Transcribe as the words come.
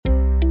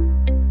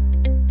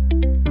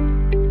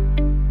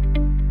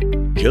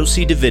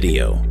Josie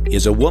DeVideo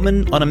is a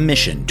woman on a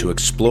mission to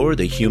explore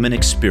the human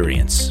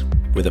experience.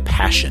 With a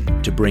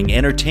passion to bring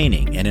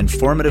entertaining and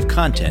informative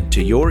content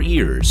to your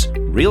ears,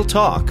 real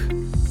talk,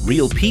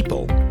 real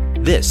people,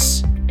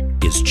 this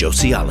is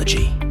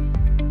Josieology.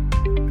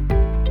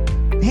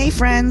 Hey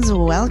friends,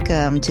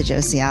 welcome to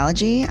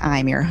Josieology.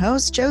 I'm your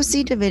host,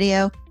 Josie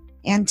DeVideo,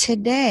 and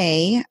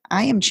today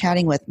I am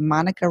chatting with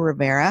Monica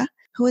Rivera,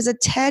 who is a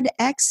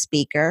TEDx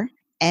speaker,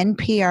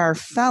 NPR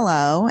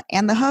fellow,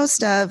 and the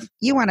host of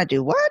You Want to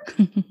Do What?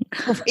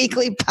 A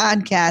weekly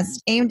podcast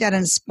aimed at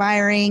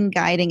inspiring,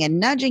 guiding, and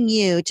nudging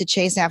you to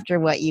chase after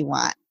what you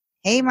want.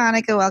 Hey,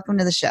 Monica, welcome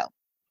to the show.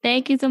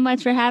 Thank you so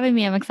much for having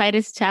me. I'm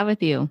excited to chat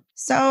with you.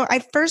 So I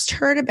first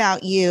heard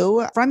about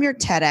you from your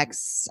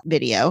TEDx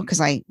video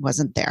because I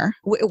wasn't there.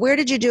 Where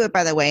did you do it,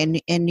 by the way?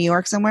 In New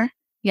York somewhere?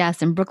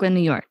 Yes, in Brooklyn, New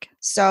York.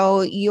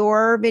 So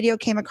your video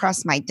came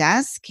across my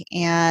desk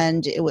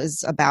and it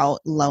was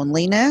about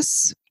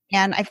loneliness.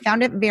 And I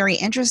found it very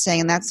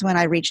interesting. And that's when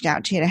I reached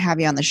out to you to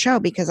have you on the show,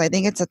 because I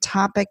think it's a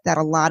topic that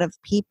a lot of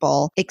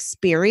people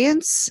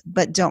experience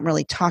but don't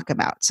really talk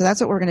about. So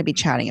that's what we're going to be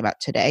chatting about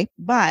today.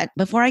 But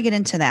before I get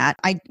into that,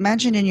 I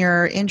mentioned in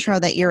your intro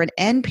that you're an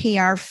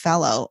NPR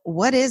fellow.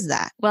 What is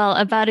that? Well,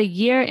 about a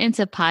year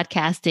into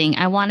podcasting,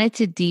 I wanted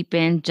to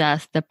deepen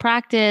just the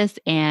practice.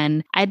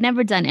 And I'd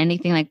never done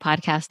anything like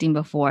podcasting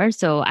before.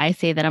 So I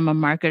say that I'm a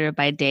marketer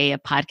by day, a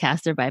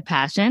podcaster by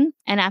passion.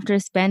 And after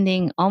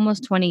spending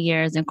almost 20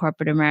 years in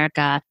corporate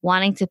America,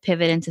 wanting to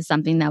pivot into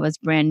something that was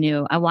brand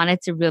new, I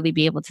wanted to really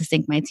be able to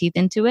sink my teeth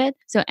into it.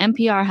 So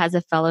NPR has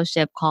a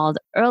fellowship called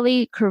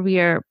Early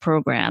Career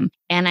Program.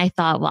 And I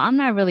thought, well, I'm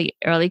not really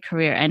early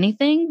career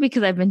anything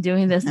because I've been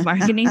doing this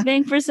marketing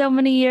thing for so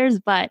many years,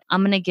 but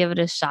I'm going to give it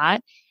a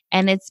shot.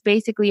 And it's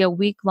basically a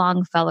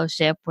week-long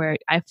fellowship where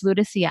I flew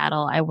to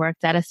Seattle. I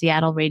worked at a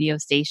Seattle radio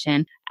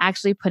station,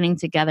 actually putting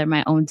together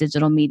my own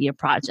digital media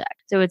project.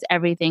 So it's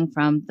everything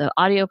from the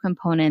audio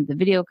component, the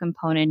video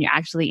component. You're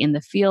actually in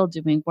the field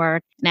doing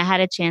work. And I had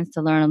a chance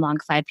to learn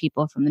alongside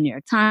people from the New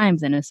York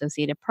Times and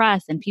Associated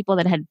Press and people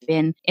that had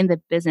been in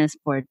the business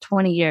for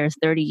 20 years,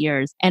 30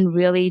 years, and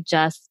really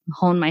just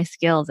hone my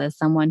skills as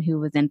someone who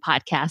was in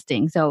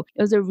podcasting. So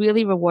it was a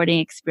really rewarding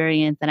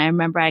experience. And I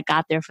remember I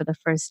got there for the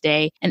first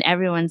day and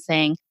everyone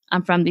saying,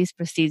 I'm from these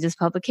prestigious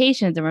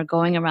publications, and we're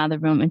going around the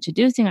room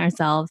introducing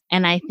ourselves.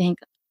 And I think,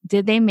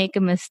 did they make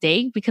a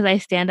mistake? Because I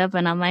stand up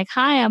and I'm like,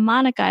 hi, I'm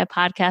Monica. I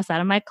podcast out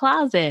of my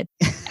closet.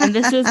 And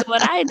this is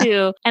what I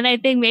do. And I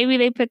think maybe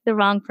they picked the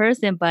wrong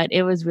person, but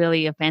it was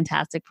really a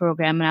fantastic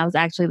program. And I was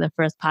actually the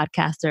first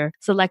podcaster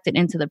selected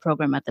into the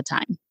program at the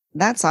time.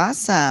 That's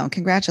awesome.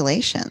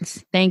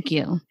 Congratulations. Thank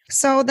you.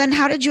 So then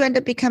how did you end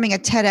up becoming a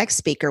TEDx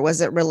speaker?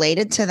 Was it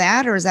related to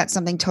that, or is that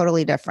something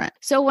totally different?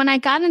 So when I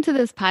got into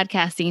this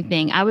podcasting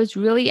thing, I was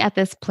really at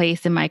this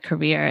place in my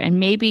career, and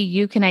maybe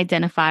you can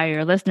identify, or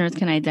your listeners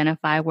can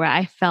identify, where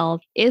I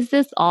felt, is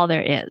this all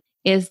there is?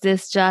 Is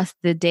this just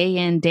the day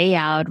in, day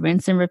out,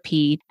 rinse and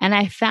repeat? And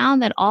I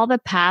found that all the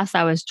paths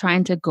I was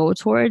trying to go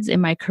towards in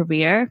my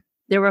career,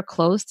 they were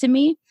closed to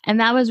me. And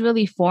that was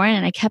really foreign.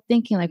 And I kept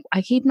thinking, like,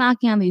 I keep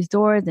knocking on these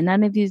doors and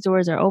none of these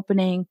doors are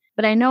opening,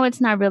 but I know it's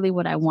not really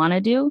what I want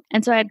to do.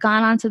 And so I had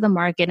gone onto the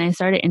market and I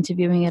started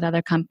interviewing at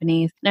other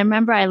companies. And I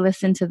remember I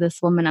listened to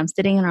this woman. I'm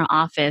sitting in her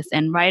office,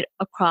 and right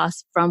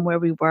across from where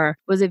we were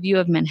was a view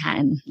of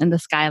Manhattan and the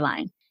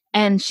skyline.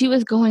 And she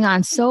was going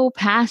on so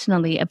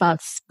passionately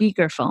about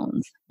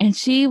speakerphones. And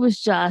she was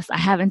just, I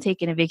haven't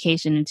taken a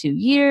vacation in 2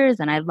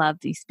 years, and I love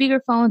these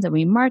speakerphones and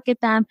we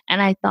market them.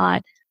 And I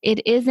thought,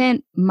 it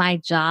isn't my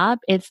job.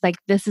 It's like,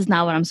 this is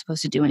not what I'm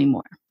supposed to do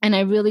anymore. And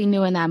I really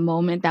knew in that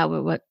moment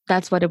that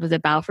that's what it was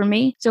about for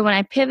me. So when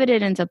I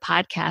pivoted into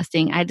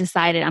podcasting, I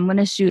decided I'm going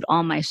to shoot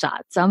all my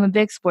shots. So I'm a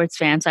big sports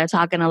fan, so I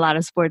talk in a lot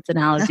of sports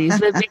analogies.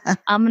 But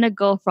I'm going to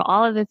go for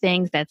all of the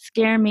things that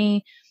scare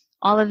me,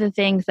 all of the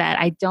things that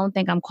I don't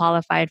think I'm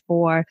qualified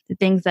for, the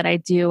things that I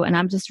do. And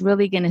I'm just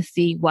really going to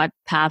see what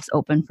paths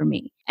open for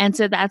me. And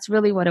so that's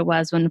really what it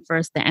was when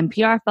first the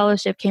NPR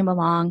fellowship came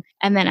along.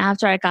 And then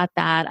after I got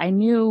that, I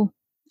knew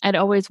I'd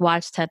always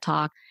watched TED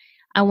Talk.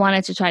 I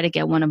wanted to try to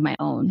get one of my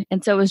own.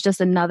 And so it was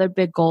just another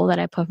big goal that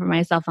I put for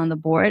myself on the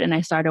board, and I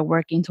started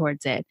working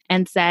towards it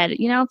and said,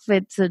 you know, if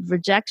it's a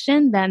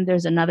rejection, then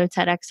there's another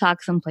TEDx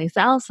talk someplace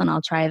else and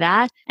I'll try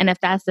that. And if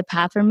that's the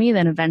path for me,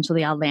 then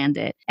eventually I'll land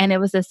it. And it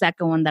was the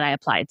second one that I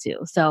applied to.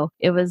 So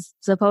it was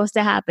supposed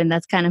to happen.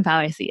 That's kind of how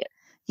I see it.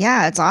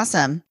 Yeah, it's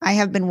awesome. I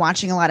have been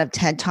watching a lot of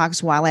TED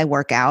Talks while I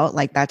work out.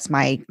 Like, that's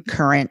my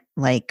current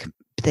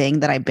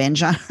thing that I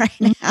binge on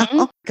right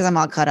now because I'm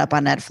all caught up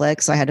on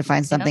Netflix. So I had to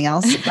find something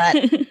else.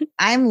 But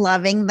I'm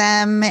loving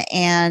them,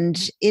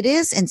 and it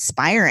is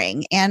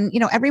inspiring. And,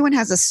 everyone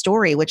has a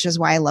story, which is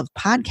why I love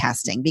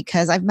podcasting,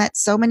 because I've met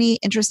so many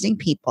interesting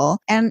people.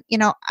 And,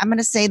 I'm going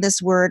to say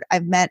this word,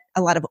 I've met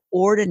a lot of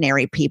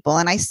ordinary people.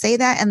 And I say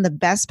that in the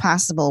best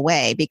possible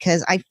way,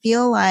 because I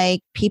feel like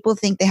people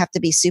think they have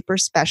to be super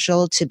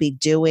special to be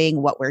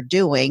doing what we're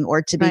doing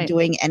or to be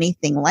doing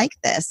anything like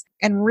this.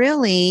 And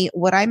really,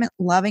 what I'm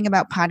loving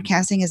about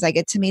podcasting is I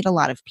get to meet a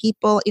lot of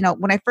people. When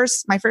my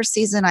first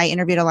season, I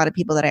interviewed a lot of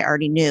people that I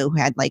already knew who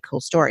had like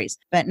cool stories.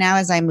 But now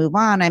as I move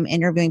on, I'm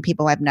interviewing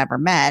people I've never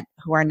met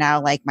who are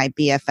now like my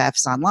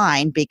BFFs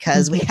online,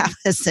 because we have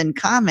this in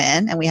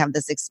common and we have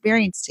this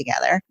experience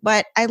together.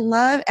 But I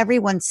love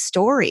everyone's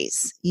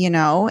stories,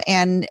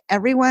 and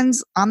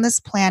everyone's on this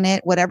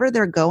planet, whatever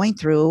they're going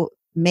through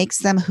makes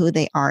them who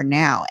they are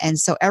now. And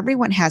so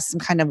everyone has some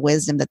kind of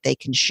wisdom that they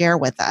can share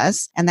with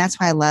us. And that's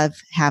why I love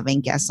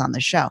having guests on the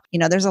show.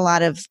 There's a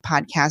lot of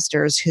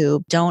podcasters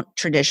who don't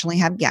traditionally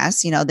have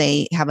guests.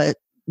 They have a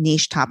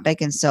niche topic.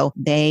 And so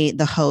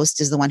the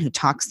host is the one who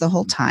talks the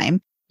whole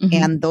time.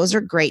 And those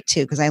are great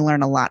too, because I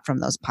learn a lot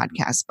from those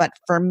podcasts. But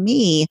for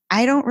me,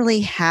 I don't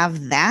really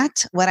have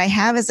that. What I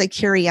have is a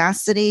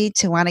curiosity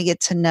to want to get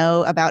to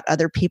know about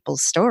other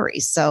people's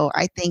stories. So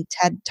I think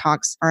TED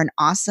Talks are an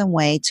awesome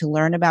way to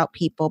learn about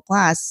people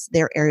plus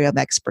their area of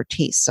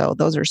expertise. So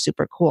those are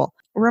super cool.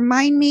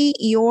 Remind me,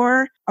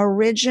 your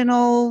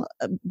original,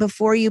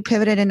 before you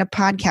pivoted into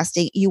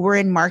podcasting, you were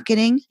in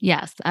marketing?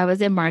 Yes, I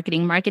was in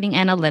marketing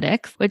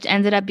analytics, which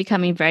ended up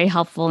becoming very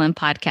helpful in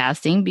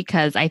podcasting,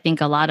 because I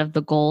think a lot of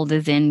the gold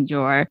is in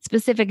your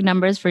specific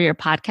numbers for your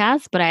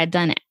podcast. But I had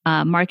done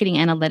marketing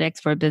analytics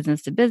for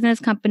business to business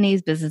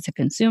companies, business to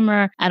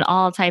consumer, and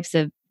all types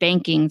of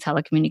banking,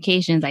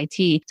 telecommunications,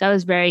 IT. So I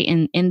was very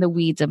in the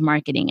weeds of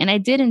marketing, and I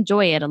did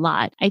enjoy it a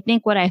lot. I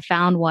think what I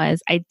found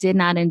was I did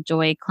not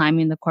enjoy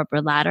climbing the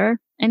corporate ladder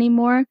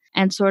anymore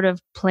and sort of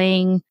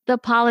playing the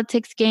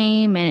politics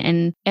game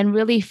and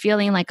really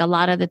feeling like a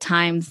lot of the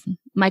times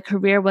my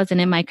career wasn't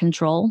in my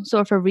control. So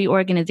if a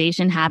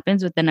reorganization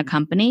happens within a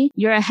company,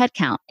 you're a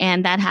headcount.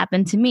 And that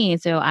happened to me.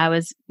 So I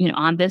was,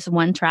 on this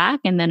one track,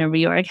 and then a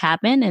reorg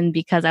happened. And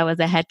because I was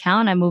a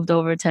headcount, I moved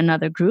over to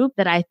another group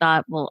that I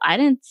thought, well, I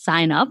didn't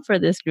sign up for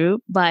this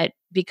group, but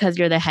because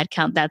you're the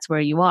headcount, that's where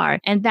you are.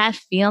 And that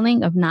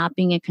feeling of not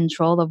being in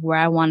control of where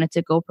I wanted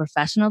to go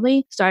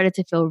professionally started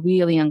to feel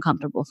really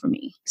uncomfortable for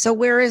me. So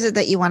where is it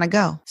that you want to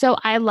go? So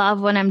I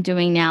love what I'm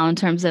doing now in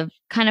terms of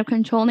kind of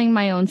controlling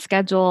my own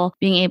schedule,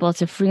 being able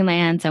to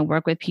freelance and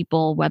work with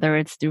people, whether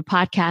it's through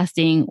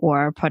podcasting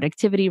or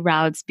productivity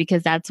routes,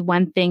 because that's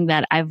one thing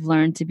that I've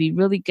learned to be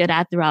really good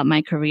at throughout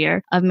my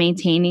career, of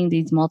maintaining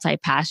these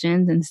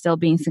multi-passions and still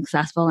being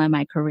successful in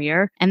my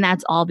career. And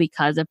that's all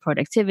because of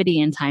productivity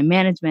and time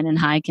management and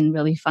how I can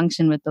really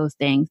function with those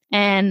things.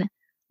 And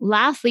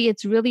lastly,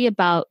 it's really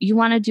about, you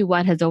want to do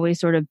what has always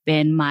sort of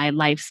been my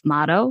life's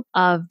motto,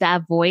 of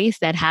that voice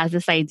that has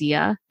this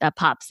idea that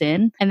pops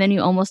in, and then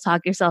you almost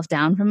talk yourself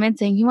down from it,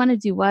 saying, you want to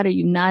do what? Are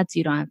you nuts?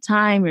 You don't have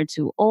time. You're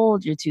too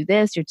old. You're too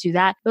this. You're too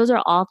that. Those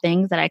are all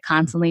things that I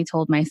constantly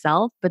told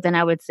myself. But then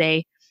I would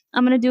say,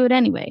 I'm going to do it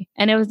anyway.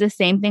 And it was the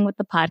same thing with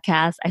the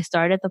podcast. I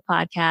started the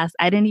podcast.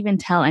 I didn't even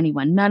tell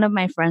anyone. None of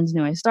my friends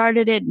knew I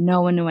started it.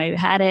 No one knew I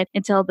had it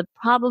until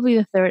probably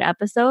the third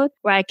episode,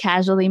 where I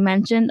casually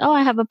mentioned, oh,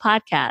 I have a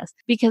podcast,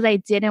 because I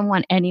didn't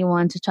want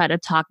anyone to try to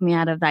talk me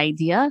out of the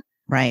idea.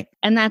 Right.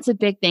 And that's a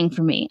big thing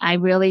for me. I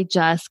really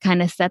just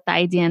kind of set the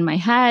idea in my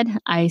head.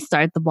 I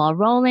start the ball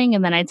rolling,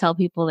 and then I tell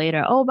people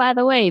later, oh, by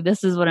the way,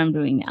 this is what I'm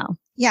doing now.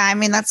 Yeah, I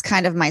mean, that's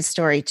kind of my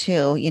story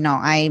too.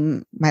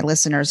 My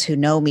listeners who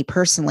know me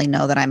personally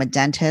know that I'm a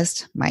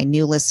dentist. My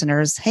new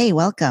listeners, hey,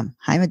 welcome.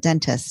 I'm a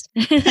dentist.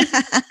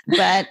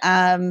 But,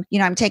 I'm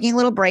taking a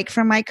little break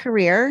from my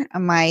career.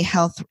 My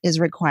health is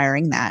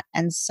requiring that.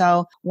 And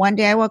so one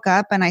day I woke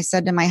up and I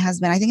said to my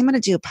husband, I think I'm going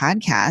to do a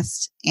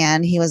podcast.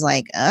 And he was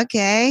like,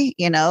 okay,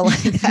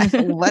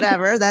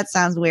 whatever, that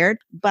sounds weird.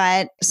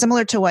 But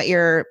similar to what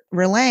you're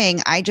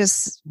relaying, I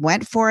just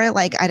went for it.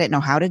 Like, I didn't know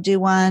how to do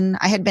one.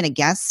 I had been a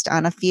guest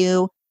on a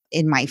few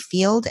in my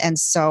field. And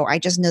so I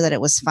just knew that it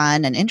was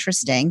fun and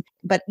interesting.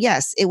 But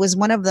yes, it was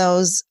one of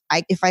those,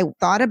 if I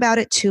thought about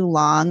it too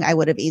long, I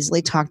would have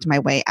easily talked my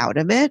way out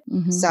of it.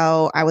 Mm-hmm.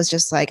 So I was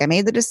just like, I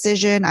made the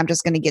decision. I'm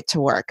just going to get to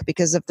work,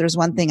 because if there's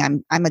one thing,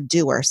 I'm a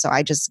doer. So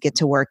I just get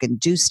to work and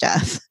do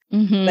stuff.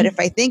 Mm-hmm. But if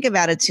I think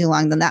about it too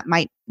long, then that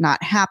might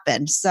not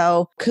happen.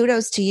 So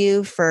kudos to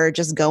you for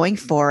just going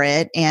for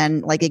it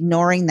and like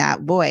ignoring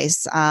that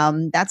voice.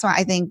 That's why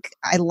I think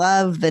I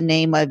love the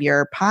name of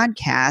your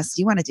podcast.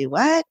 You want to do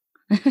what?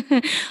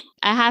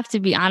 I have to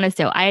be honest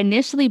though. I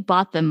initially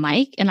bought the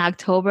mic in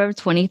October of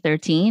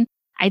 2013.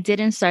 I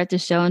didn't start the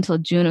show until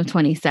June of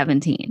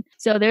 2017.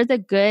 So there's a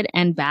good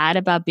and bad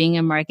about being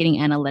in marketing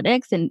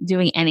analytics and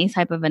doing any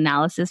type of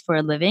analysis for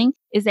a living,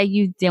 is that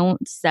you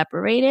don't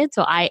separate it.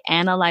 So I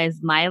analyze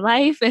my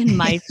life and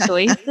my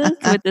choices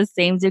with the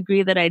same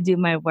degree that I do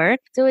my work.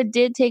 So it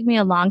did take me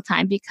a long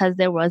time, because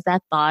there was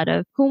that thought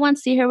of, who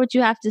wants to hear what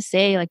you have to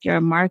say? Like, you're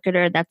a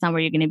marketer. That's not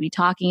what you're going to be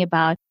talking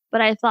about.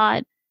 But I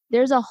thought,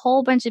 there's a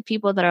whole bunch of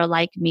people that are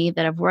like me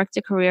that have worked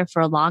a career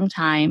for a long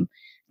time,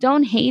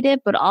 don't hate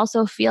it, but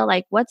also feel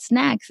like, what's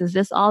next? Is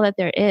this all that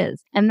there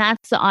is? And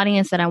that's the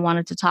audience that I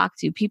wanted to talk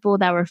to, people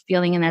that were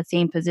feeling in that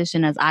same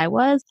position as I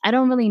was. I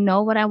don't really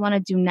know what I want to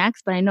do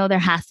next, but I know there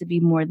has to be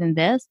more than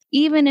this,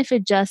 even if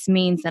it just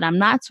means that I'm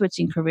not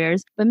switching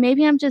careers, but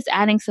maybe I'm just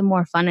adding some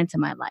more fun into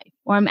my life,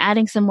 or I'm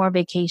adding some more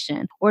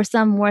vacation, or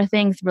some more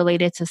things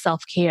related to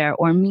self-care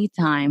or me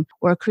time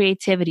or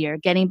creativity or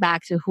getting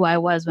back to who I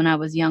was when I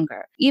was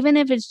younger. Even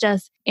if it's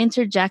just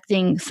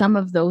interjecting some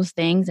of those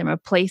things and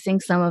replacing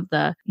some of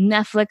the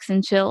Netflix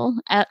and chill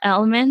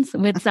elements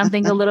with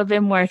something a little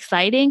bit more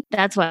exciting,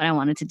 that's what I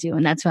wanted to do.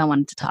 And that's who I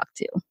wanted to talk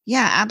to.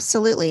 Yeah,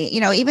 absolutely.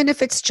 Even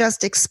if it's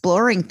just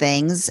exploring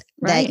things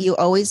Right. that you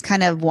always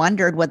kind of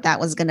wondered what that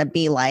was going to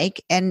be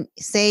like, and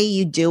say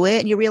you do it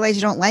and you realize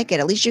you don't like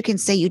it, at least you can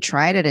say you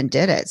tried it and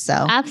did it.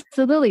 So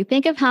Absolutely.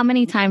 Think of how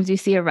many times you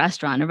see a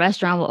restaurant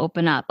will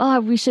open up.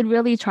 Oh, we should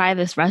really try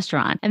this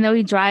restaurant. And then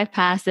we drive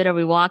past it or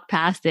we walk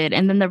past it,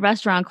 and then the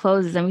restaurant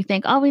closes and we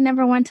think, oh, we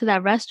never went to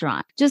that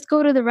restaurant. Just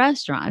go to the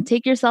restaurant,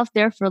 take yourself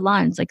there for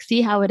lunch, like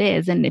see how it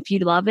is. And if you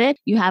love it,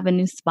 you have a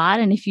new spot.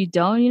 And if you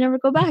don't, you never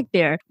go back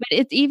there. But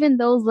it's even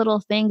those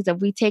little things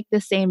that we take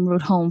the same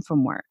route home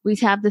from work. We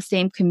have the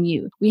same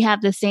commute. We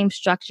have the same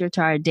structure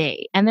to our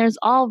day. And there's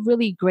all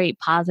really great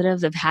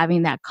positives of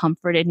having that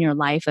comfort in your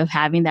life, of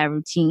having that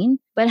routine.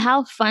 But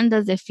how fun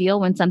does it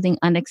feel when something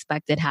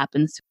unexpected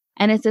happens?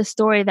 And it's a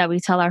story that we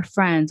tell our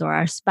friends or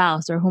our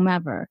spouse or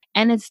whomever.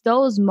 And it's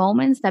those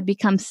moments that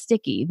become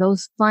sticky,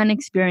 those fun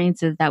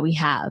experiences that we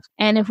have.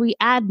 And if we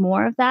add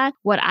more of that,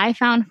 what I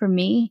found for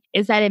me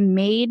is that it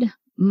made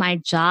my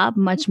job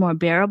much more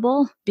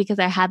bearable because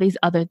I had these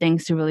other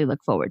things to really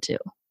look forward to.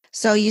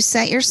 So you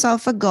set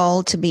yourself a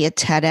goal to be a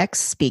TEDx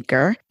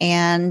speaker.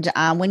 And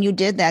when you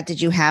did that,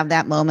 did you have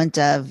that moment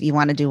of you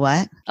want to do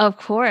what? Of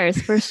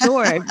course, for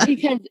sure.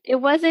 Because it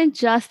wasn't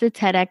just the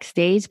TEDx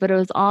stage, but it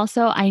was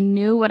also, I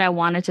knew what I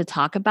wanted to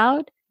talk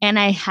about. And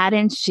I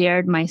hadn't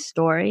shared my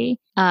story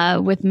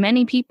with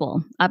many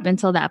people up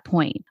until that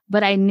point.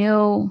 But I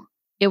knew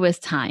it was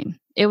time.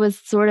 It was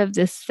sort of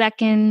the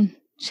second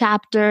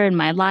chapter in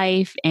my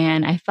life.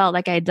 And I felt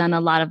like I'd done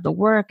a lot of the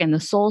work and the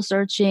soul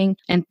searching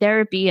and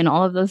therapy and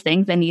all of those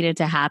things that needed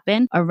to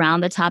happen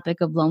around the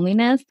topic of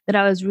loneliness, that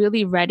I was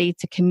really ready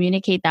to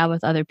communicate that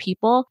with other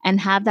people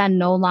and have that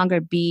no longer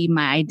be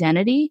my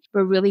identity,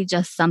 but really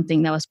just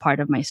something that was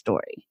part of my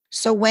story.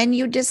 So when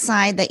you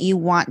decide that you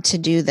want to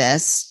do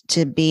this,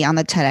 to be on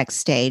the TEDx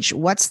stage,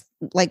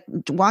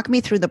 walk me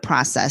through the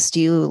process.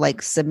 Do you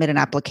submit an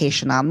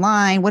application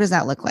online? What does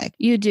that look like?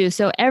 You do.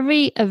 So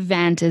every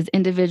event is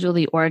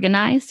individually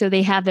organized. So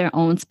they have their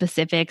own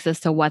specifics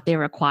as to what they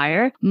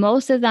require.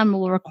 Most of them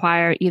will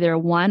require either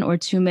 1 or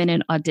 2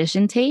 minute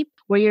audition tape,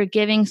 where you're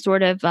giving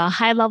sort of a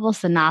high-level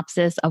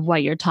synopsis of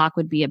what your talk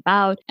would be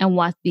about and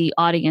what the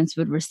audience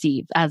would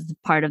receive as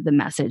part of the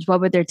message. What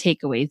would their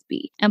takeaways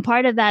be? And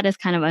part of that is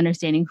kind of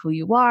understanding who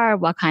you are,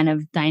 what kind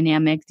of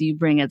dynamic do you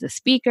bring as a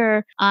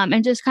speaker,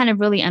 and just kind of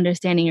really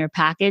understanding your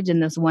package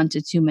in this 1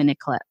 to 2 minute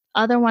clip.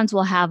 Other ones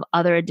will have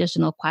other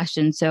additional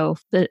questions. So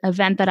the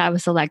event that I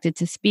was selected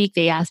to speak,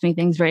 they asked me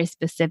things very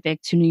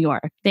specific to New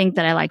York, things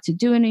that I like to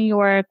do in New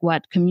York,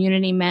 what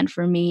community meant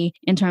for me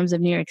in terms of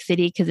New York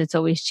City, because it's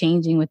always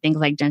changing with things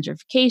like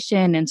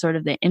gentrification and sort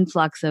of the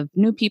influx of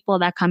new people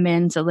that come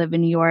in to live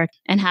in New York.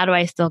 And how do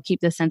I still keep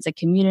the sense of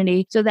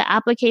community? So the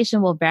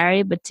application will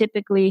vary, but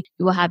typically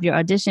you will have your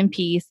audition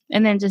piece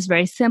and then just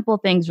very simple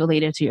things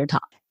related to your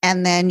talk.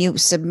 And then you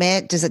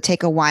submit. Does it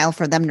take a while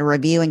for them to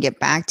review and get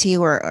back to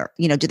you? Or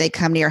do they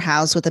come to your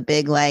house with a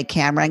big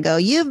camera and go,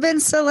 you've been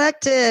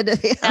selected?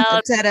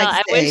 No,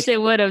 I wish they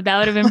would have. That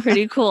would have been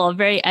pretty cool.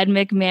 Very Ed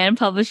McMahon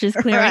Publishers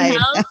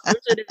Clearinghouse,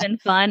 which would have been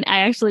fun. I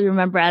actually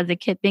remember as a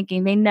kid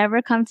thinking they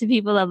never come to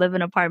people that live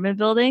in apartment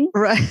buildings.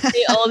 Right.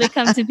 They only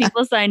come to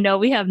people. So I know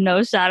we have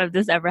no shot of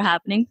this ever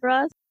happening for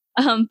us.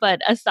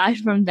 But aside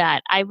from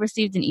that, I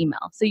received an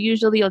email. So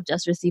usually you'll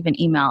just receive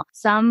an email.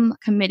 Some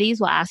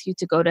committees will ask you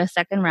to go to a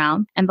second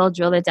round and they'll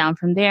drill it down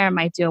from there.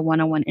 Might do a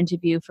one-on-one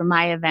interview. For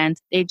my event,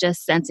 they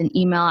just sent an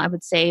email, I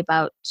would say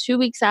about 2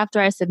 weeks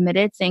after I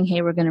submitted, saying,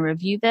 hey, we're going to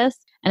review this.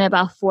 And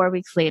about 4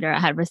 weeks later, I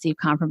had received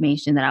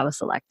confirmation that I was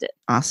selected.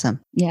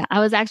 Awesome. Yeah, I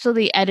was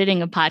actually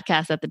editing a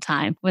podcast at the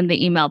time when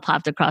the email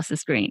popped across the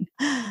screen.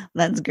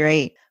 That's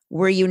great.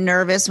 Were you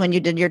nervous when you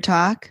did your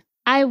talk?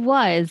 I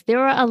was. There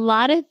were a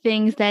lot of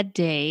things that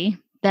day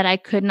that I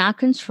could not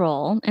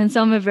control. And so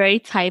I'm a very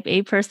type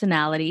A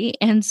personality.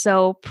 And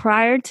so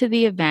prior to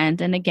the event,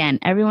 and again,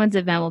 everyone's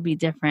event will be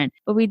different,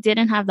 but we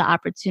didn't have the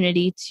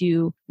opportunity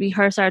to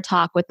rehearse our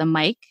talk with the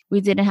mic.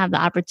 We didn't have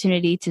the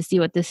opportunity to see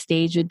what the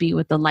stage would be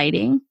with the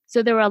lighting.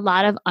 So there were a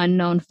lot of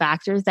unknown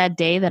factors that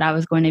day that I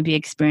was going to be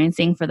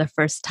experiencing for the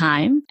first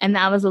time. And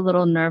that was a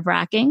little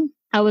nerve-wracking.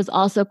 I was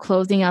also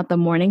closing out the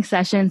morning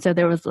session. So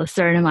there was a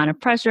certain amount of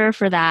pressure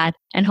for that.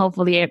 And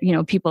hopefully,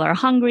 people are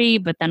hungry,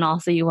 but then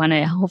also you want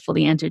to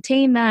hopefully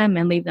entertain them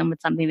and leave them with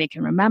something they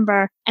can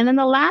remember. And then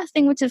the last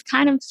thing, which is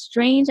kind of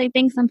strange, I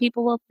think some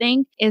people will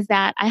think, is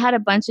that I had a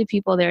bunch of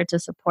people there to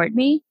support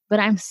me, but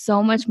I'm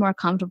so much more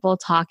comfortable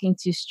talking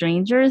to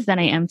strangers than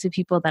I am to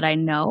people that I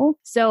know.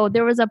 So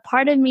there was a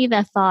part of me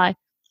that thought,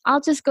 I'll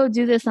just go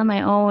do this on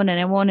my own and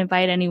I won't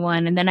invite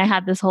anyone. And then I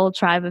had this whole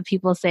tribe of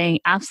people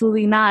saying,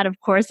 absolutely not. Of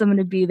course I'm going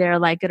to be there,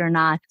 like it or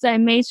not. So I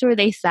made sure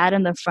they sat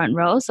in the front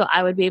row so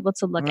I would be able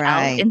to look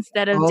out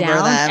instead of over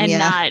down them,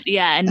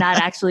 and not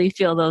actually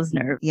feel those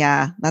nerves.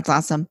 Yeah, that's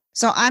awesome.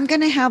 So I'm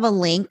going to have a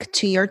link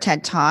to your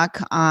TED Talk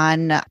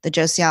on the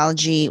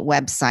Josiology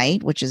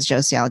website, which is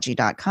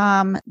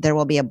josiology.com. There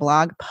will be a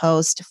blog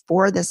post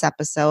for this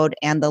episode,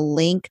 and the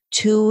link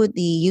to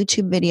the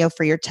YouTube video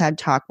for your TED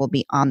Talk will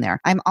be on there.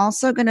 I'm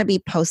also going to be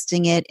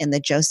posting it in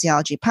the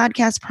Josiology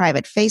Podcast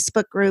private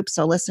Facebook group.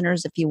 So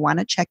listeners, if you want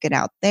to check it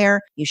out there,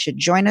 you should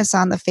join us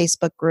on the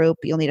Facebook group.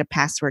 You'll need a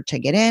password to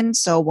get in.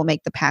 So we'll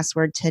make the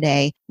password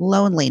today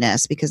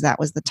loneliness, because that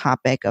was the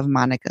topic of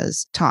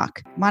Monica's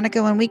talk.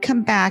 Monica, when we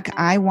come back,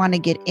 I want to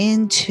get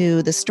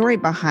into the story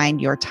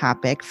behind your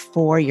topic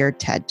for your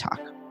TED Talk.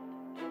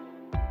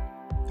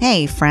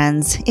 Hey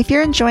friends, if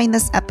you're enjoying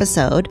this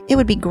episode, it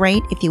would be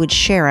great if you would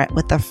share it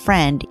with a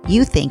friend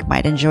you think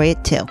might enjoy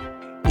it too.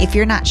 If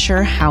you're not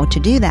sure how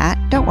to do that,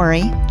 don't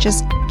worry.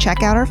 Just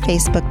check out our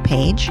Facebook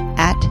page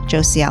at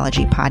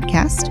Josiology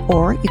Podcast,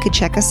 or you could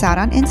check us out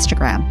on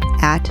Instagram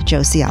at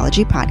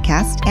Josiology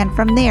Podcast. And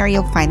from there,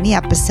 you'll find the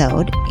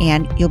episode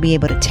and you'll be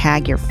able to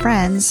tag your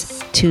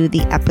friends to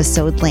the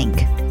episode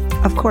link.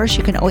 Of course,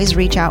 you can always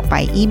reach out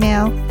by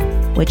email,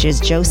 which is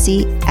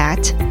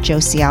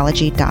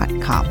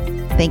josie@josiology.com.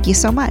 Thank you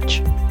so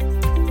much.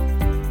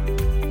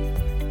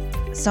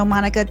 So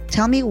Monica,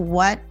 tell me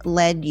what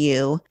led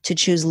you to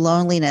choose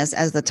loneliness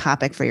as the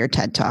topic for your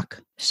TED Talk?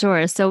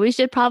 Sure. So we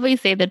should probably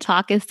say the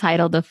talk is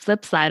titled The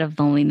Flip Side of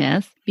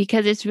Loneliness,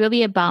 because it's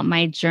really about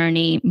my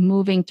journey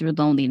moving through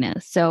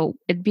loneliness. So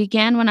it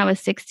began when I was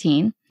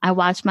 16. I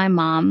watched my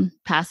mom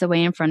pass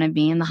away in front of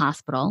me in the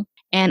hospital.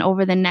 And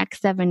over the next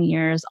 7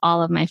 years,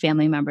 all of my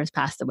family members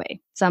passed away.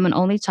 So I'm an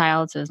only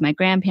child. So it was my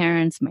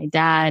grandparents, my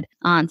dad,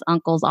 aunts,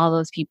 uncles, all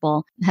those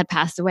people had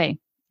passed away.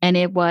 And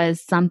it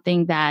was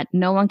something that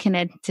no one can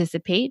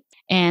anticipate.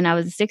 And I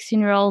was a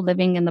 16-year-old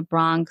living in the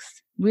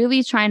Bronx,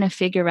 really trying to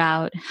figure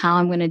out how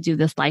I'm going to do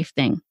this life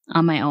thing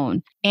on my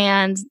own.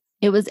 And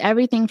it was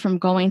everything from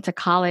going to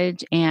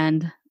college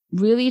and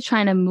really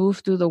trying to move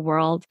through the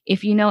world.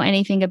 If you know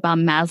anything about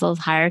Maslow's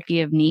hierarchy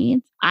of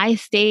needs, I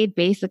stayed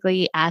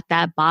basically at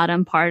that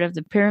bottom part of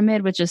the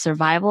pyramid, which is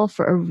survival,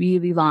 for a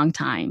really long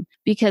time.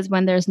 Because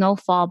when there's no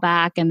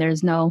fallback and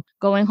there's no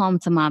going home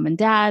to mom and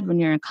dad when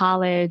you're in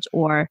college,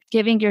 or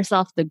giving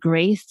yourself the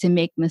grace to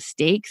make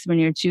mistakes when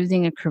you're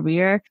choosing a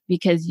career,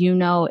 because you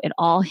know it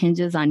all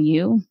hinges on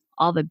you.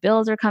 All the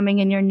bills are coming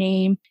in your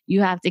name. You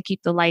have to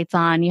keep the lights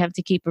on. You have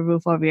to keep a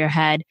roof over your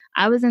head.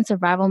 I was in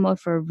survival mode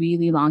for a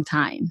really long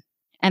time.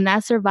 And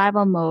that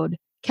survival mode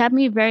kept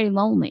me very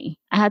lonely.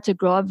 I had to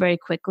grow up very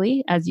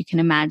quickly, as you can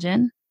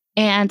imagine.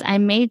 And I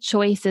made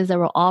choices that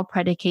were all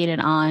predicated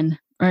on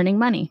earning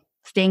money,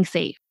 staying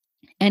safe.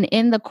 And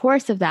in the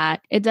course of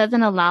that, it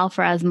doesn't allow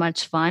for as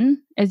much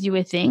fun as you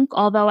would think.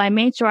 Although I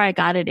made sure I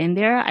got it in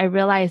there, I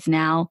realize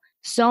now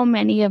so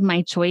many of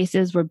my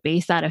choices were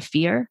based out of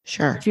fear.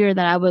 Sure. Fear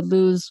that I would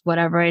lose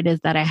whatever it is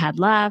that I had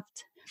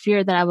left.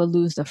 Fear that I would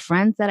lose the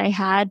friends that I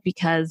had,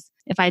 because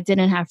if I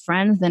didn't have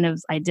friends, then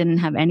I didn't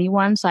have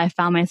anyone. So I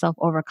found myself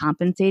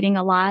overcompensating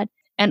a lot.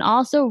 And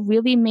also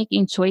really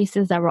making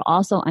choices that were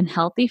also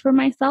unhealthy for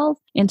myself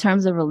in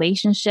terms of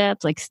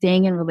relationships, like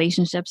staying in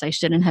relationships I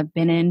shouldn't have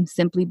been in,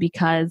 simply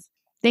because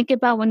think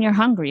about when you're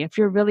hungry. If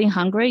you're really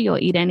hungry, you'll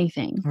eat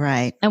anything.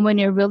 Right. And when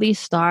you're really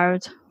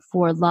starved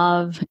for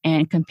love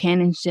and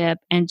companionship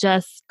and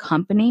just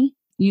company,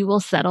 you will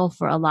settle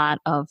for a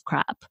lot of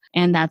crap.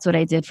 And that's what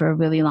I did for a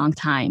really long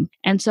time.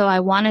 And so I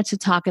wanted to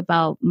talk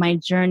about my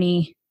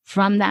journey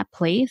from that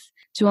place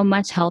to a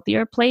much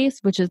healthier place,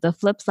 which is the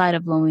flip side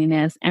of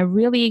loneliness, and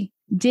really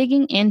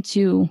digging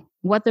into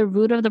what the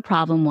root of the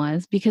problem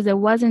was, because it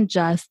wasn't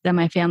just that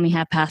my family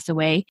had passed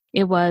away.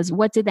 It was,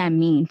 what did that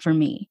mean for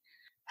me?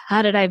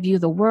 How did I view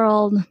the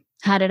world?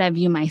 How did I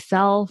view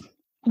myself?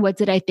 What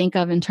did I think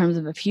of in terms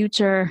of a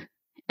future?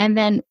 And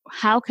then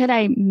how could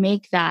I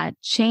make that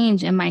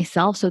change in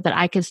myself so that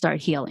I could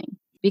start healing?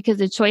 Because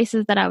the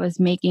choices that I was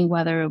making,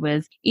 whether it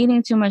was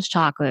eating too much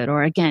chocolate,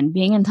 or again,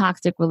 being in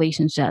toxic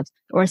relationships,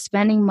 or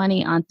spending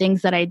money on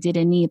things that I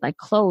didn't need, like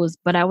clothes,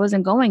 but I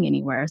wasn't going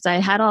anywhere. So I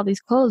had all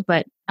these clothes,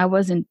 but I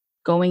wasn't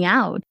going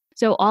out.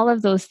 So all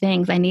of those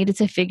things, I needed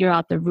to figure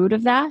out the root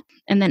of that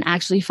and then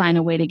actually find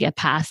a way to get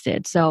past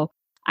it. So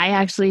I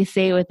actually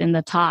say within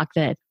the talk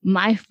that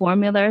my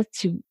formula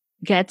to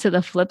get to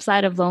the flip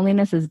side of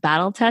loneliness is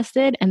battle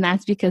tested. And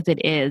that's because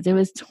it is. It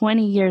was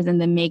 20 years in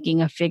the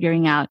making of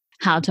figuring out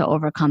how to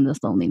overcome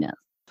this loneliness.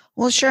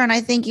 Well, sure. And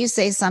I think you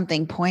say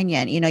something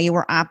poignant. You know, you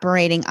were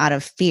operating out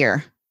of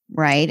fear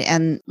right?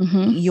 And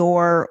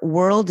your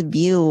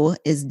worldview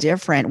is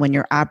different when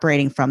you're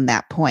operating from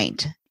that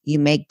point. You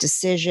make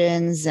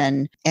decisions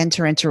and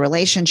enter into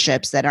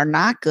relationships that are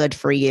not good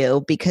for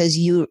you because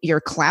you're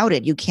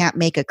clouded. You can't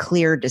make a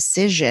clear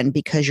decision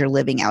because you're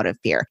living out of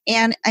fear.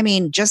 And I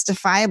mean,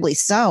 justifiably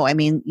so. I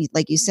mean,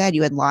 like you said,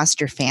 you had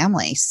lost your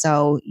family.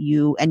 So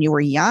you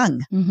were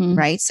young,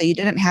 right? So you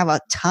didn't have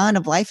a ton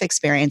of life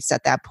experience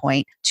at that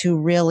point to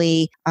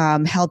really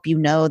help you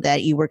know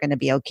that you were going to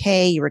be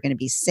okay, you were going to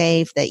be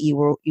safe, that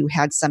you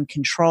had some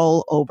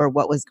control over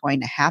what was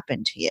going to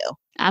happen to you.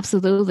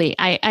 Absolutely.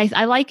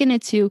 I liken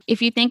it to,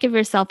 if you think of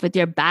yourself with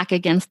your back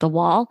against the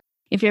wall,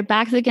 if your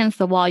back's against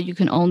the wall, you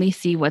can only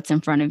see what's in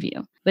front of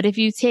you. But if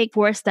you take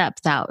 4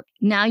 steps out,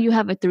 now you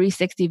have a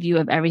 360 view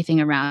of everything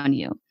around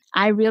you.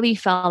 I really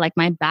felt like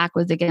my back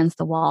was against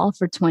the wall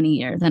for 20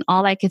 years and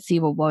all I could see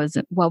was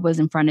what was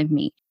in front of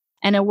me.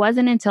 And it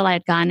wasn't until I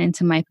had gotten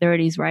into my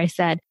 30s where I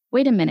said,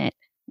 wait a minute,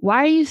 why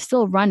are you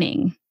still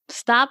running?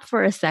 Stop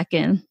for a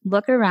second,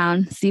 look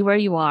around, see where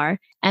you are.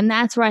 And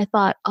that's where I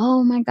thought,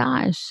 oh my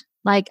gosh,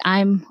 like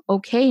I'm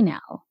okay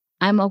now.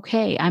 I'm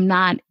okay. I'm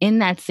not in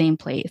that same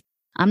place.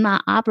 I'm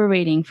not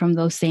operating from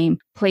those same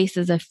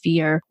places of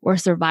fear or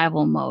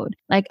survival mode.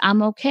 Like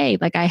I'm okay.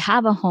 Like I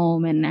have a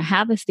home and I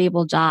have a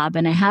stable job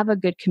and I have a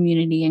good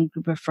community and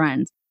group of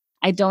friends.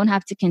 I don't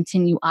have to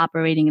continue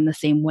operating in the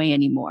same way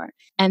anymore.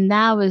 And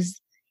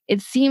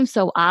it seems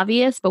so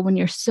obvious, but when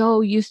you're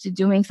so used to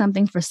doing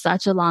something for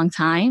such a long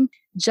time,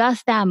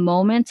 just that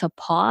moment to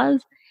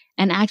pause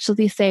and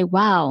actually say,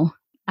 wow,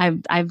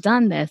 I've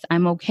done this.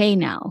 I'm okay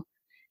now.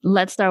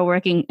 Let's start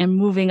working and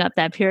moving up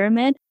that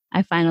pyramid.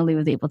 I finally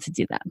was able to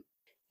do that.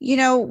 You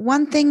know,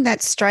 one thing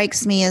that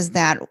strikes me is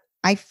that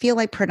I feel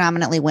like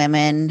predominantly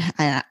women,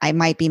 I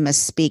might be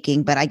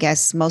misspeaking, but I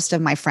guess most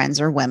of my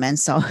friends are women.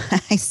 So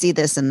I see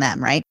this in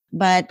them, right?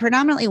 But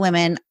predominantly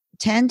women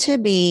tend to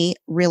be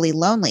really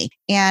lonely.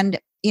 And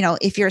you know,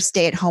 if you're a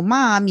stay-at-home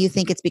mom, you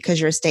think it's because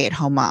you're a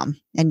stay-at-home mom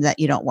and that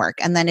you don't work.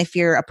 And then if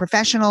you're a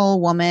professional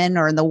woman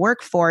or in the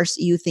workforce,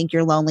 you think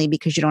you're lonely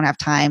because you don't have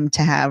time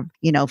to have,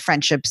 you know,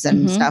 friendships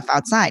and stuff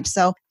outside.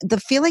 So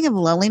the feeling of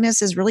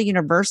loneliness is really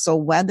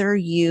universal, whether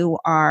you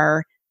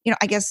are, you know,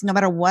 I guess no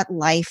matter what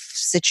life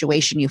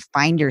situation you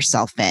find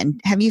yourself in.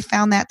 Have you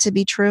found that to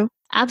be true?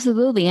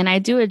 Absolutely. And I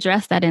do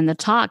address that in the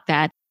talk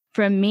that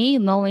for me,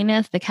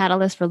 loneliness, the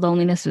catalyst for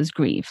loneliness was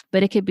grief,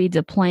 but it could be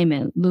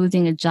deployment,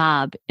 losing a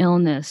job,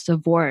 illness,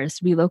 divorce,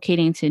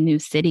 relocating to a new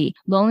city.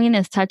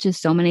 Loneliness touches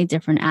so many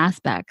different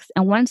aspects.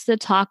 And once the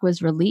talk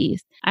was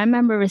released, I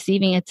remember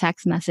receiving a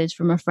text message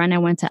from a friend I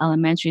went to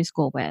elementary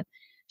school with.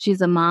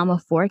 She's a mom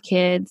of 4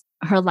 kids.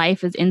 Her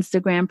life is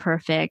Instagram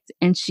perfect.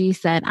 And she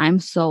said, I'm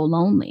so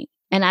lonely.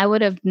 And I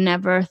would have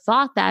never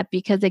thought that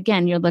because,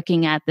 again, you're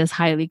looking at this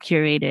highly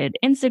curated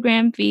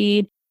Instagram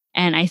feed.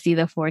 And I see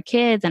the 4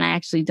 kids and I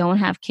actually don't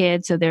have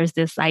kids. So there's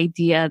this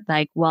idea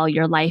like, well,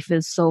 your life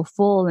is so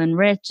full and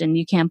rich and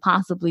you can't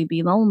possibly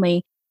be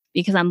lonely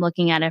because I'm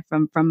looking at it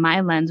from my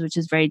lens, which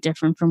is very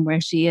different from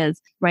where she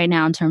is right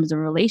now in terms of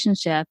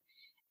relationship.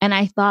 And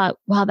I thought,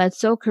 wow, that's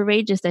so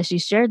courageous that she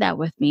shared that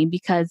with me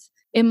because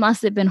it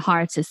must have been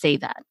hard to say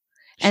that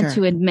and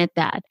to admit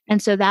that.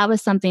 And so that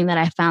was something that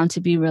I found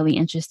to be really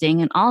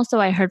interesting. And also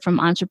I heard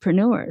from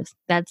entrepreneurs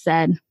that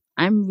said,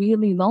 I'm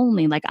really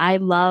lonely. Like I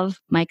love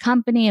my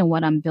company and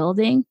what I'm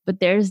building, but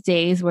there's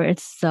days where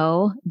it's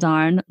so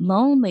darn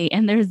lonely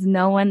and there's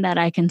no one that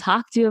I can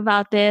talk to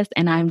about this.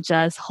 And I'm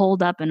just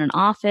holed up in an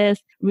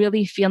office,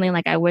 really feeling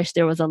like I wish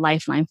there was a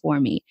lifeline for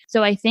me.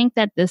 So I think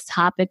that this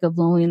topic of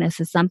loneliness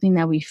is something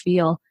that we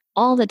feel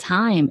all the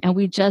time. And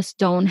we just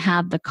don't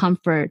have the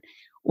comfort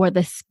or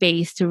the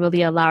space to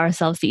really allow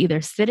ourselves to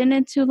either sit in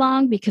it too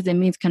long because it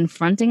means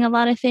confronting a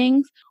lot of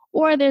things.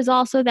 Or there's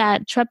also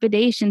that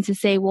trepidation to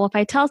say, well, if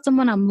I tell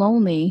someone I'm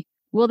lonely,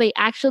 will they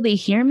actually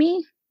hear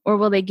me or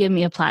will they give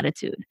me a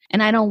platitude?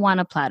 And I don't want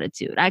a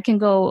platitude. I can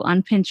go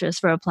on Pinterest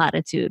for a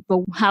platitude,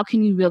 but how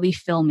can you really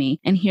feel me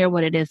and hear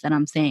what it is that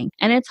I'm saying?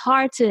 And it's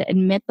hard to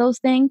admit those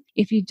things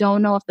if you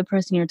don't know if the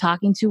person you're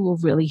talking to will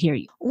really hear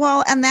you.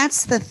 Well, and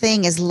that's the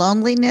thing is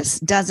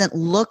loneliness doesn't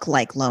look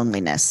like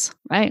loneliness.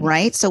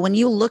 Right. So when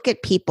you look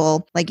at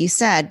people, like you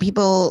said,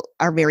 people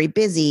are very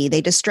busy.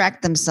 They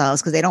distract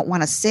themselves because they don't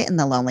want to sit in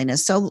the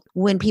loneliness. So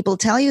when people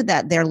tell you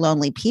that they're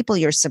lonely people,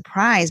 you're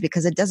surprised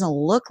because it doesn't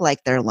look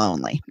like they're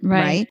lonely.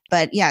 Right.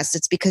 But yes,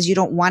 it's because you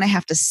don't want to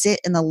have to sit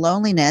in the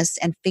loneliness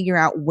and figure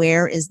out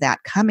where is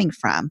that coming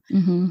from.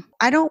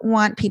 I don't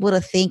want people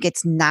to think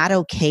it's not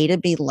okay to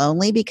be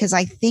lonely because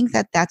I think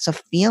that that's a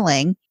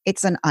feeling.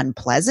 It's an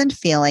unpleasant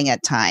feeling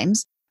at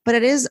times. But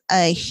it is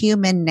a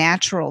human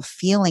natural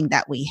feeling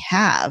that we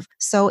have.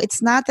 So it's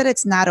not that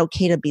it's not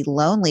okay to be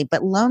lonely,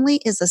 but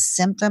lonely is a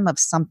symptom of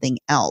something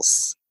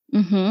else.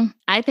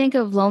 I think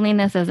of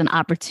loneliness as an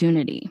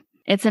opportunity.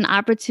 It's an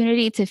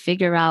opportunity to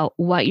figure out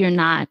what you're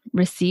not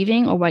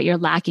receiving or what you're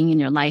lacking in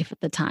your life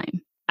at the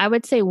time. I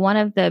would say one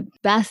of the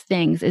best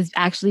things is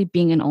actually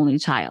being an only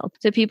child.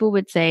 So people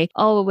would say,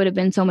 oh, it would have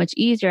been so much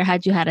easier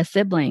had you had a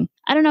sibling.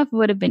 I don't know if it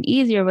would have been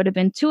easier. It would have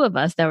been two of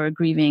us that were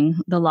grieving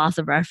the loss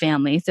of our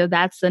family. So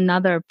that's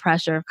another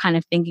pressure of kind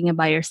of thinking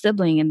about your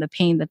sibling and the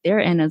pain that they're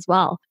in as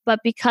well. But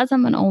because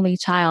I'm an only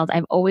child,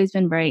 I've always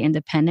been very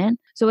independent.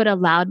 So it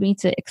allowed me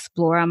to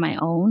explore on my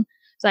own.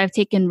 So I've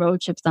taken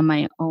road trips on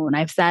my own.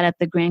 I've sat at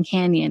the Grand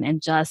Canyon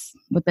and just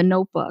with a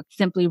notebook,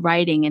 simply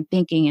writing and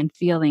thinking and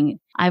feeling.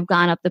 I've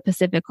gone up the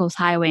Pacific Coast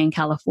Highway in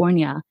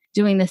California,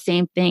 doing the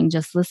same thing,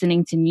 just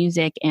listening to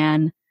music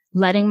and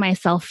letting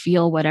myself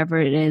feel whatever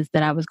it is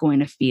that I was going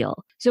to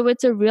feel. So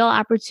it's a real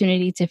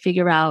opportunity to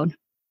figure out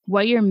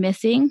what you're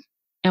missing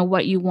and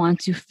what you want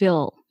to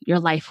fill your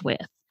life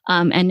with.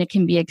 And it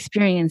can be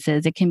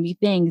experiences, it can be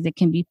things, it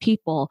can be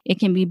people, it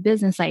can be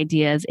business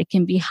ideas, it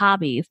can be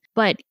hobbies.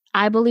 But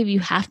I believe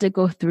you have to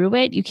go through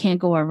it. You can't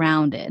go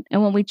around it.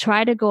 And when we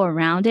try to go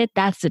around it,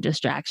 that's the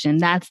distraction.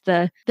 That's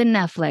the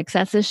Netflix,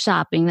 that's the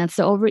shopping, that's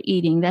the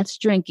overeating, that's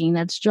drinking,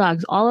 that's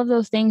drugs. All of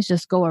those things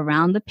just go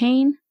around the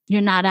pain.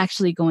 You're not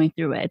actually going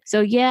through it. So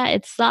yeah,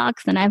 it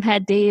sucks. And I've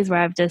had days where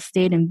I've just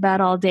stayed in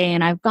bed all day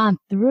and I've gone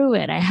through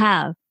it. I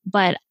have.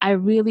 But I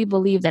really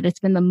believe that it's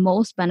been the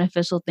most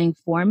beneficial thing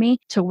for me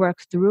to work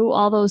through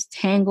all those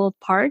tangled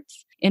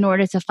parts in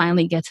order to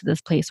finally get to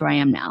this place where I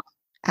am now.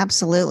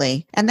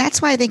 Absolutely. And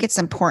that's why I think it's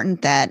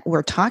important that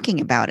we're talking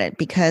about it,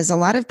 because a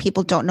lot of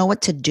people don't know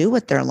what to do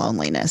with their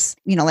loneliness.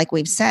 Like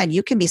we've said,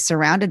 you can be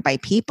surrounded by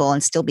people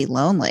and still be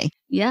lonely.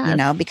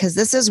 Yeah. Because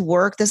this is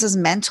work, this is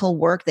mental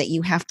work that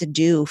you have to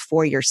do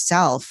for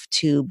yourself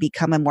to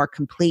become a more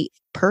complete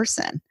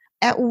person.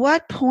 At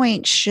what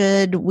point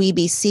should we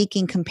be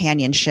seeking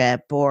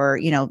companionship or,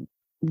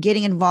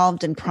 getting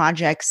involved in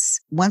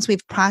projects once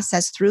we've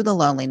processed through the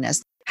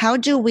loneliness? How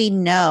do we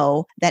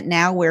know that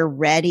now we're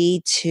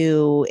ready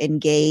to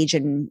engage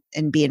and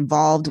be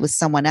involved with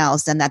someone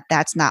else and that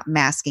that's not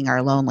masking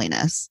our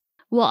loneliness?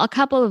 Well, a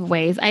couple of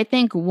ways. I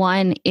think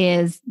one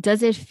is,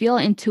 does it feel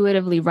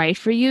intuitively right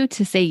for you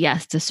to say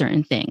yes to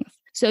certain things?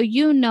 So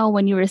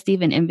when you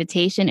receive an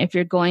invitation, if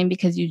you're going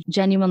because you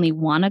genuinely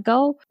want to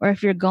go, or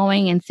if you're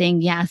going and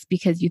saying yes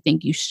because you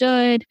think you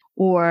should,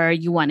 or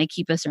you want to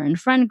keep a certain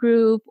friend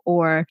group,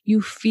 or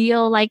you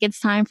feel like it's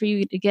time for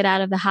you to get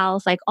out of the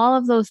house. Like all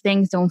of those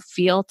things don't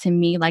feel to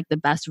me like the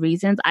best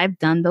reasons. I've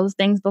done those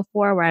things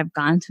before where I've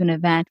gone to an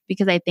event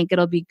because I think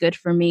it'll be good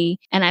for me.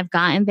 And I've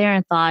gotten there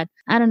and thought,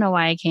 I don't know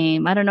why I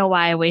came. I don't know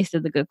why I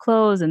wasted the good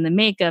clothes and the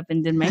makeup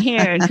and did my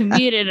hair and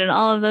commuted and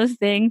all of those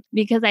things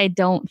because I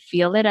don't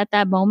feel it at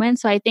that moment.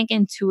 So I think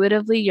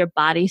intuitively your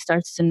body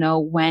starts to know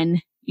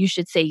when you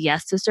should say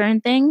yes to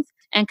certain things.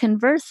 And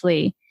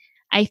conversely,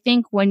 I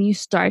think when you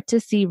start to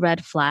see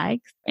red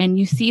flags and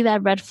you see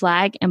that red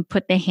flag and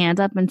put the hand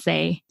up and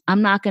say,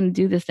 I'm not going to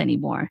do this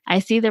anymore. I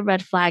see the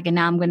red flag and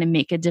now I'm going to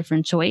make a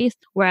different choice.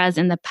 Whereas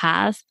in the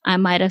past, I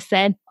might have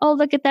said, oh,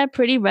 look at that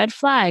pretty red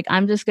flag.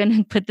 I'm just going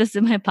to put this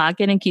in my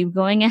pocket and keep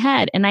going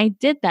ahead. And I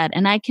did that.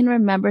 And I can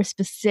remember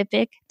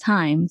specific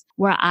times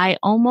where I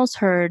almost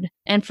heard,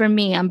 and for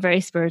me, I'm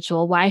very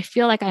spiritual, where I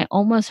feel like I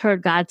almost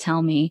heard God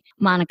tell me,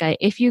 Monica,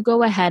 if you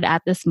go ahead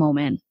at this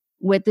moment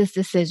with this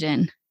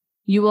decision,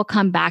 you will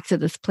come back to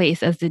this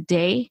place as the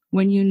day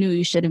when you knew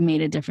you should have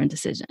made a different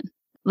decision.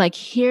 Like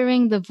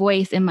hearing the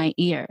voice in my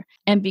ear.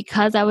 And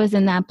because I was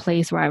in that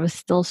place where I was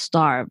still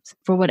starved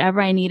for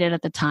whatever I needed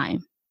at the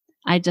time,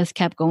 I just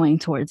kept going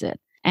towards it.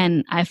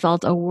 And I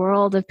felt a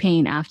world of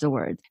pain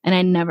afterwards. And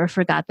I never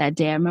forgot that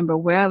day. I remember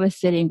where I was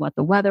sitting, what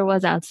the weather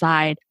was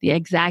outside, the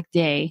exact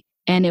day.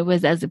 And it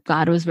was as if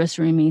God was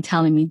whispering me,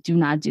 telling me, do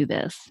not do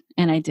this.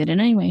 And I did it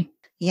anyway.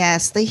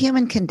 Yes, the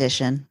human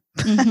condition.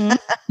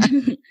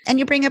 Mm-hmm. And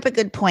you bring up a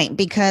good point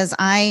because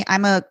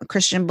I'm a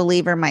Christian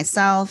believer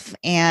myself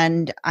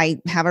and I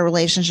have a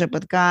relationship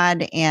with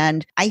God.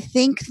 And I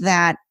think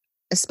that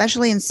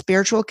especially in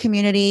spiritual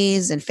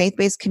communities and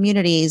faith-based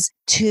communities,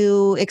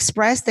 to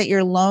express that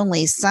you're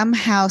lonely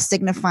somehow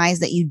signifies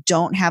that you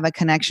don't have a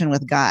connection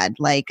with God.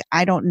 Like,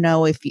 I don't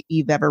know if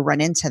you've ever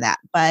run into that,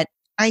 but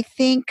I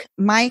think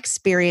my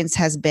experience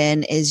has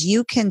been is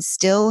you can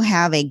still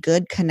have a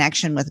good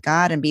connection with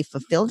God and be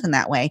fulfilled in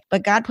that way.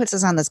 But God puts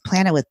us on this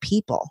planet with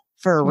people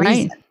for a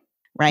reason,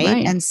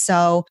 right? And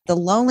so the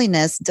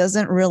loneliness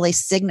doesn't really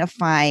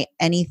signify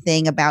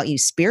anything about you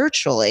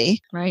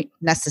spiritually,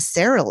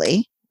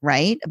 necessarily,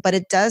 right? But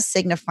it does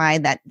signify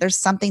that there's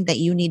something that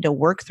you need to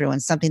work through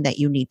and something that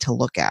you need to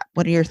look at.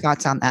 What are your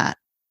thoughts on that?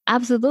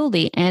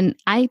 Absolutely. And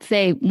I'd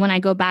say when I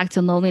go back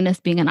to loneliness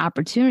being an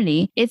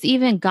opportunity, it's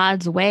even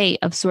God's way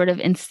of sort of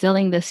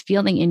instilling this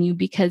feeling in you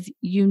because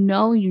you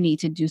know you need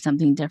to do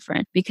something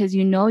different, because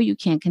you know you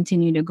can't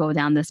continue to go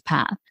down this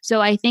path.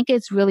 So I think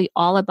it's really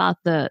all about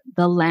the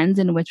lens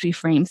in which we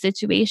frame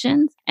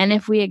situations. And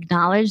if we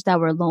acknowledge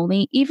that we're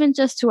lonely, even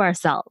just to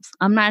ourselves,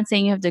 I'm not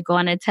saying you have to go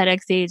on a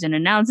TEDx stage and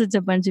announce it to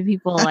a bunch of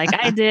people like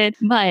I did,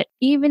 but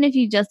even if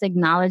you just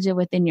acknowledge it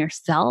within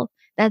yourself,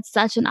 that's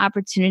such an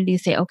opportunity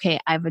to say, okay,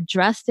 I've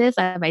addressed this.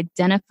 I've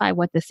identified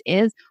what this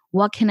is.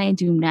 What can I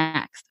do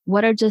next?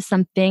 What are just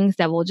some things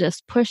that will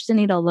just push the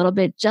needle a little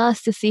bit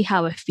just to see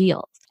how it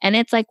feels? And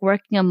it's like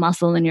working a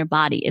muscle in your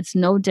body. It's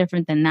no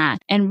different than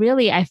that. And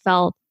really, I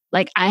felt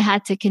Like I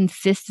had to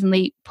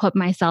consistently put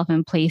myself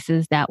in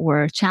places that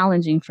were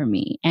challenging for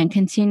me and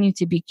continue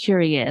to be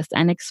curious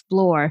and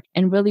explore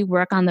and really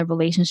work on the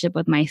relationship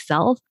with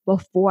myself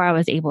before I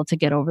was able to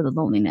get over the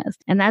loneliness.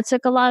 And that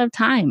took a lot of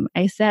time.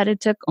 I said it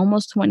took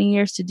almost 20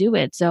 years to do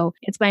it. So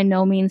it's by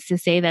no means to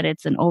say that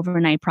it's an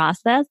overnight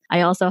process.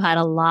 I also had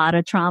a lot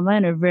of trauma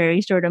in a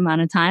very short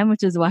amount of time,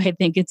 which is why I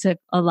think it took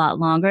a lot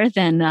longer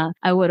than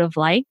I would have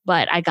liked,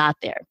 but I got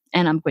there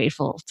and I'm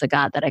grateful to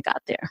God that I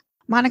got there.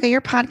 Monica,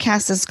 your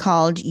podcast is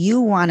called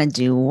You Want to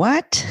Do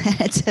What?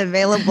 It's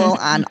available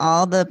on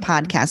all the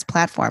podcast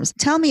platforms.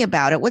 Tell me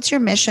about it. What's your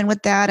mission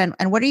with that?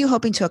 And what are you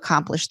hoping to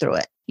accomplish through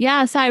it?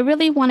 Yeah, so I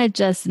really want to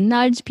just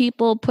nudge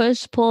people,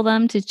 pull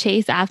them to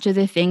chase after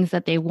the things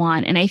that they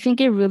want. And I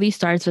think it really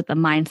starts with the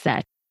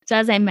mindset. So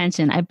as I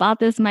mentioned, I bought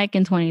this mic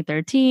in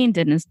 2013,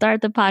 didn't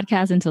start the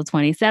podcast until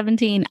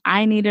 2017.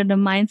 I needed a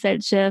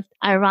mindset shift.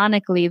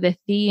 Ironically, the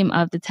theme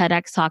of the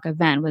TEDx Talk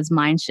event was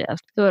mind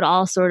shift. So it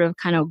all sort of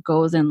kind of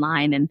goes in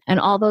line. And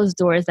all those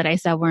doors that I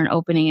said weren't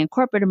opening in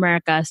corporate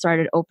America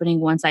started opening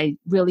once I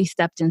really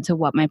stepped into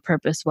what my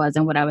purpose was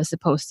and what I was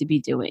supposed to be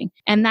doing.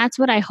 And that's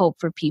what I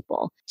hope for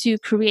people, to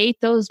create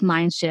those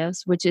mind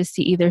shifts, which is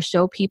to either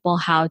show people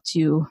how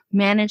to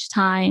manage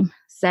time,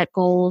 set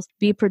goals,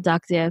 be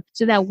productive,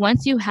 so that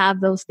once you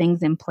have those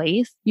things in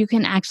place, you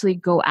can actually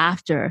go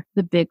after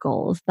the big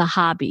goals, the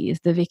hobbies,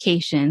 the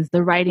vacations,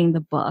 the writing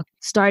the book,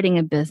 starting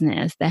a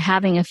business, the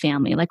having a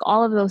family. Like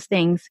all of those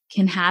things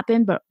can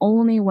happen, but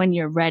only when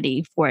you're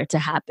ready for it to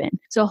happen.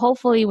 So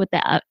hopefully with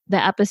the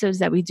episodes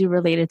that we do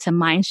related to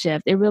mind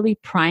shift, it really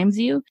primes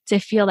you to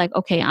feel like,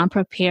 okay, I'm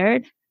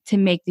prepared to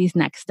make these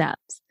next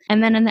steps.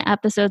 And then in the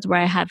episodes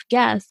where I have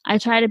guests, I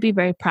try to be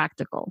very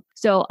practical.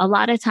 So a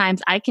lot of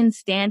times I can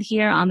stand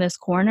here on this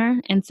corner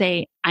and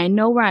say, I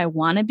know where I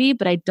want to be,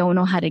 but I don't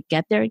know how to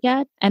get there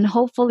yet. And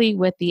hopefully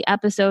with the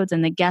episodes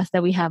and the guests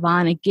that we have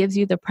on, it gives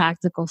you the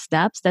practical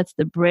steps. That's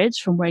the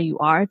bridge from where you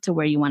are to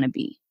where you want to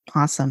be.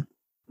 Awesome.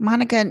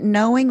 Monica,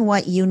 knowing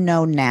what you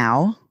know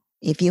now,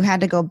 if you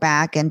had to go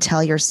back and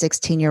tell your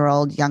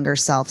 16-year-old younger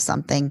self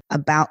something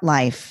about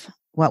life,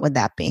 what would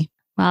that be?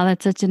 Wow,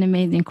 that's such an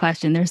amazing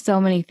question. There's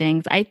so many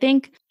things. I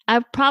think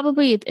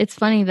it's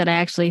funny that I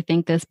actually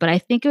think this, but I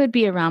think it would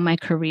be around my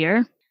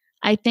career.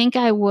 I think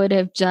I would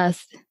have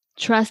just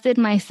trusted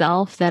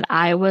myself that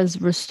I was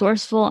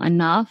resourceful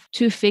enough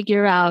to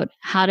figure out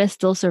how to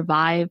still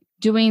survive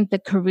doing the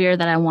career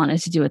that I wanted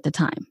to do at the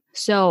time.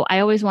 So I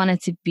always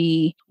wanted to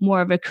be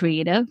more of a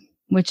creative,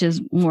 which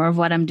is more of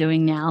what I'm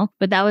doing now.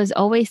 But that was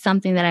always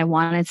something that I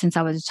wanted since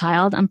I was a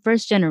child. I'm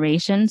first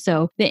generation.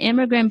 So the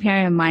immigrant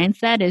parent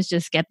mindset is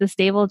just get the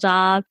stable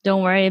job.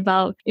 Don't worry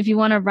about if you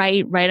want to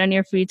write on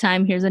your free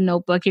time. Here's a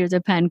notebook, here's a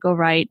pen, go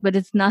write. But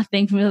it's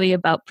nothing really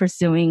about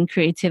pursuing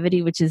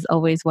creativity, which is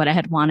always what I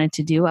had wanted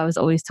to do. I was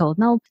always told,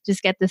 no,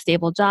 just get the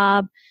stable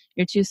job.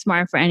 You're too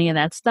smart for any of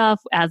that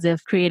stuff, as if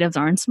creatives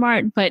aren't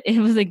smart. But it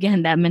was,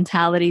 again, that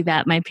mentality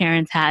that my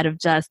parents had of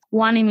just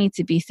wanting me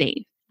to be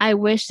safe. I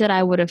wish that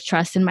I would have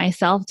trusted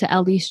myself to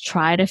at least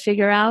try to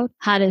figure out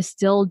how to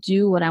still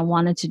do what I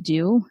wanted to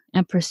do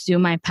and pursue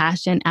my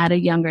passion at a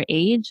younger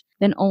age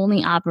than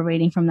only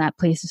operating from that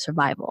place of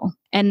survival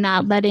and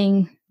not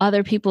letting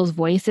other people's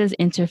voices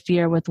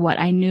interfere with what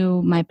I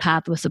knew my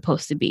path was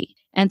supposed to be.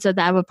 And so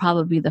that would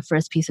probably be the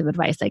first piece of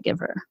advice I give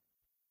her.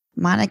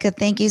 Monica,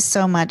 thank you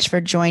so much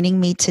for joining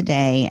me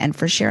today and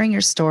for sharing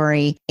your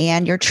story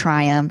and your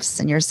triumphs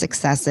and your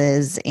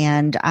successes.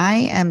 And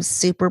I am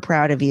super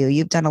proud of you.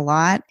 You've done a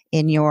lot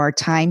in your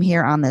time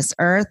here on this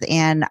earth,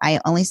 and I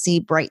only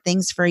see bright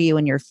things for you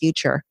in your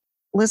future.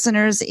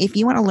 Listeners, if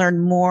you want to learn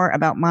more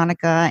about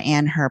Monica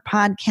and her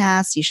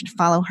podcast, you should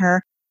follow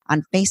her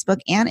on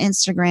Facebook and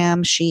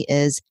Instagram. She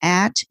is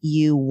at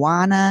You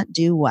Wanna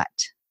Do What?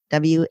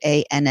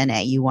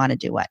 WANNA, You Want to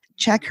Do What?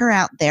 Check her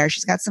out there.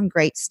 She's got some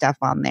great stuff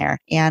on there.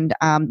 And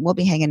we'll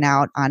be hanging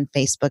out on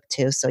Facebook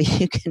too, so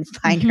you can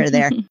find her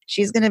there.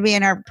 She's going to be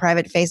in our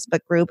private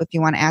Facebook group if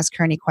you want to ask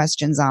her any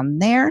questions on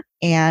there.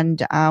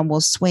 And we'll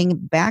swing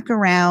back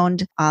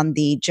around on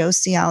the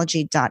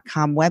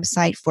jociology.com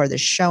website for the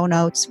show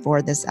notes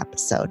for this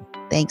episode.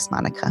 Thanks,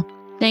 Monica.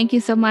 Thank you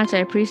so much. I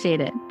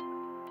appreciate it.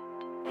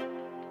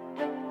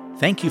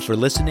 Thank you for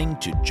listening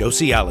to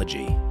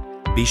Jociology.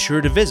 Be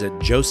sure to visit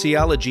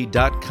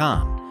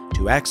jociology.com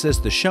to access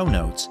the show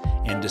notes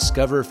and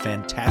discover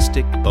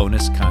fantastic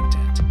bonus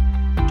content.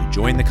 To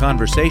join the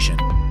conversation,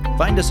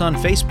 find us on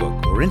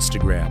Facebook or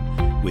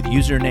Instagram with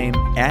username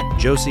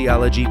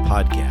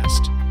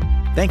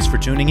 @JociologyPodcast. Thanks for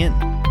tuning in.